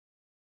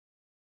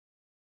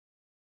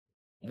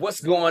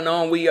What's going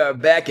on? We are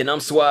back, and I'm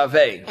Suave.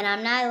 And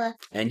I'm Nyla.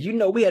 And you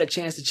know, we had a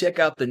chance to check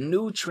out the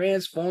new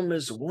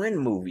Transformers 1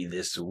 movie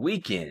this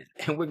weekend,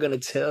 and we're going to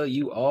tell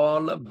you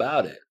all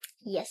about it.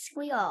 Yes,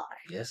 we are.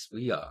 Yes,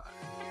 we are.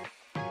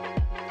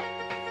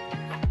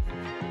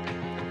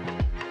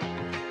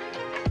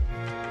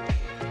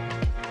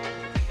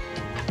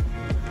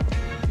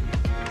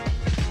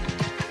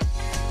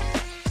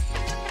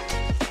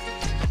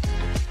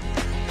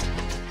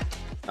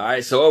 All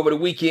right, so over the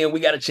weekend, we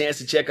got a chance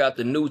to check out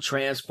the new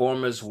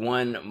Transformers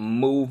 1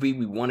 movie.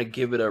 We want to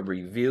give it a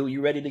review.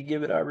 You ready to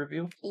give it our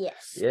review?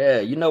 Yes. Yeah,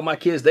 you know, my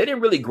kids, they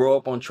didn't really grow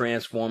up on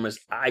Transformers.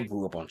 I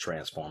grew up on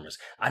Transformers.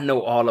 I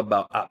know all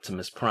about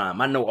Optimus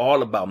Prime. I know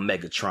all about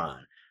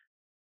Megatron.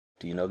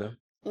 Do you know them?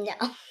 No.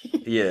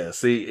 Yeah,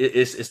 see,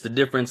 it's the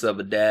difference of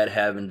a dad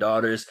having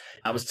daughters.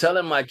 I was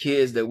telling my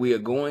kids that we are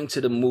going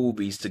to the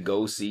movies to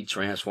go see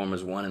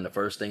Transformers 1, and the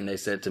first thing they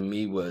said to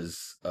me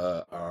was,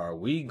 are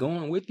we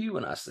going with you?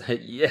 And I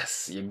said,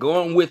 yes, you're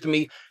going with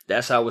me.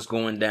 That's how it's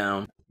going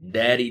down.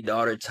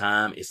 Daddy-daughter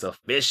time. It's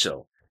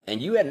official.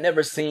 And you had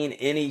never seen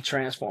any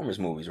Transformers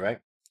movies, right?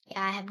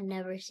 Yeah, I have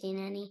never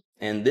seen any.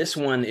 And this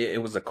one,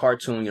 it was a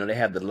cartoon. You know, they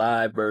had the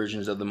live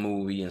versions of the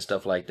movie and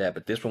stuff like that.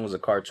 But this one was a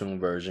cartoon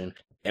version.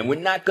 And we're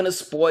not going to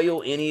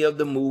spoil any of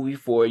the movie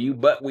for you,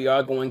 but we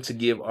are going to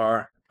give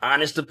our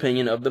honest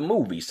opinion of the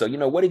movie. So, you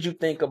know, what did you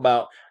think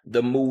about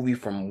the movie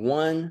from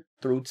 1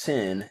 through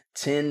 10?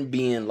 10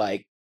 being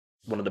like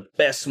one of the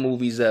best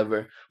movies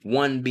ever,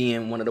 1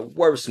 being one of the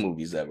worst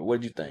movies ever.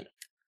 What did you think?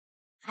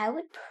 I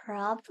would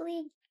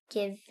probably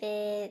give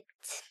it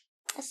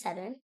a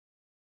 7.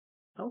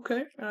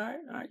 Okay, all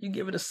right. You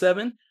give it a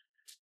 7?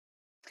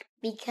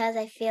 Because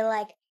I feel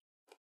like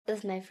it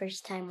was my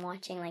first time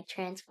watching like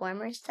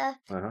Transformers stuff.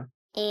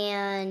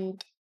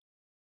 And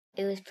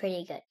it was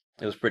pretty good.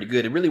 It was pretty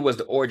good. It really was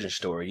the origin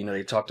story. You know,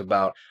 they talked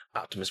about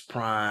Optimus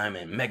Prime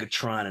and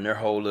Megatron and their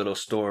whole little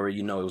story.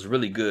 You know, it was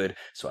really good.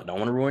 So I don't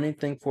want to ruin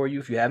anything for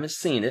you if you haven't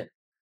seen it.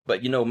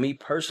 But, you know, me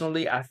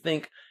personally, I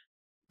think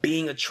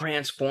being a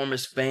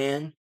Transformers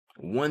fan,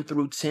 1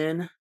 through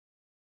 10,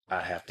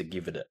 I have to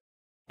give it a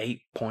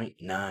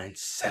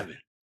 8.97.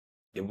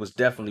 It was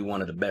definitely one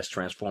of the best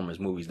Transformers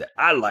movies that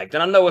I liked.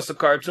 And I know it's a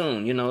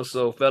cartoon, you know,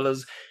 so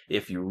fellas,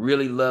 if you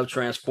really love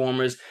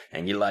Transformers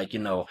and you're like, you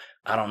know,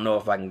 I don't know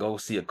if I can go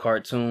see a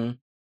cartoon,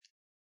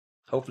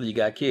 hopefully you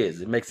got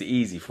kids. It makes it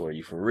easy for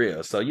you, for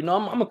real. So, you know,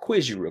 I'm going to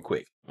quiz you real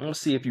quick. I'm going to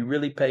see if you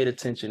really paid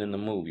attention in the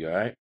movie, all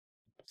right?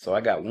 So I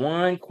got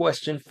one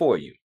question for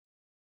you.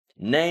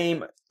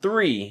 Name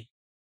 3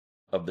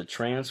 of the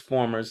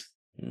Transformers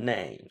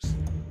names.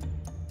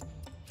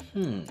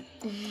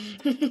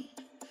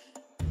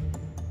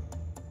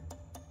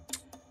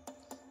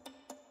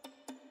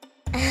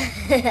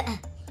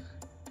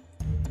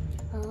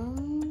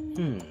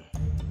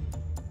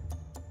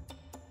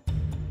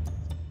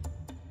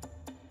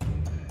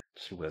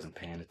 She wasn't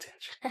paying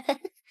attention.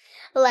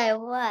 Well, I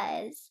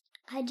was.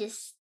 I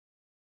just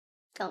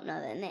don't know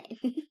the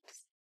names.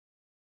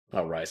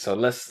 All right, so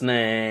let's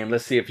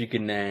see if you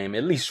can name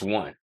at least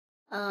one.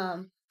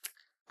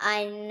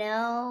 I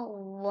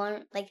know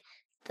one, like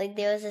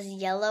there was this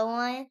yellow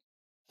one,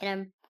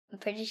 and I'm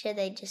pretty sure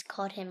they just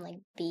called him like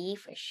B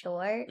for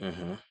short.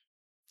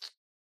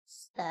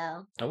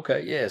 So.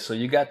 Okay, yeah, so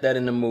you got that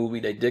in the movie.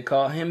 They did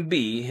call him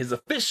B. His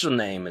official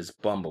name is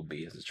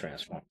Bumblebee as a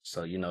Transformer.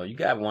 So, you know, you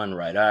got one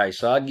right. All right,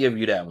 so I'll give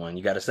you that one.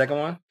 You got a second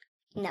one?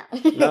 No.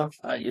 No?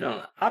 You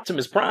don't.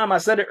 Optimus Prime, I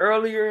said it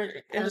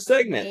earlier in the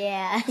segment.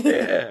 Yeah.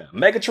 Yeah.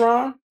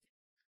 Megatron?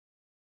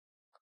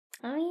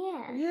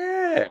 Oh, yeah.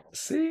 Yeah.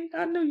 See,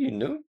 I knew you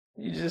knew.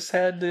 You just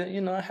had to,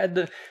 you know, I had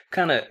to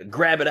kind of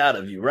grab it out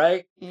of you,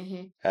 right?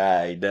 All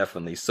right,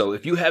 definitely. So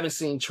if you haven't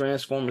seen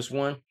Transformers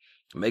 1,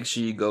 make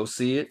sure you go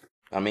see it.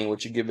 I mean,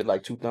 would you give it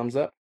like 2 thumbs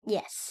up?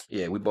 Yes.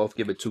 Yeah, we both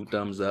give it 2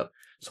 thumbs up.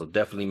 So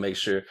definitely make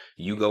sure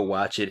you go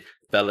watch it.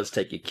 Fellas,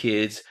 take your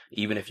kids,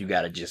 even if you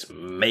got to just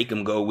make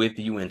them go with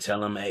you and tell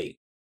them, hey,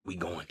 we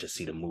going to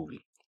see the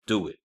movie.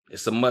 Do it.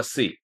 It's a must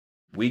see.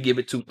 We give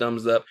it 2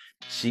 thumbs up.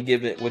 She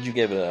give it, what'd you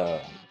give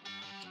it?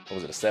 What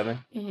was it, a 7?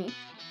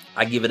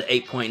 I give it an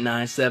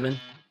 8.97.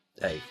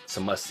 Hey, it's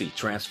a must see.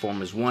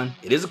 Transformers 1.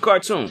 It is a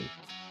cartoon,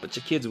 but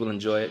your kids will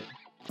enjoy it,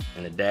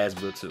 and the dads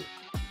will too.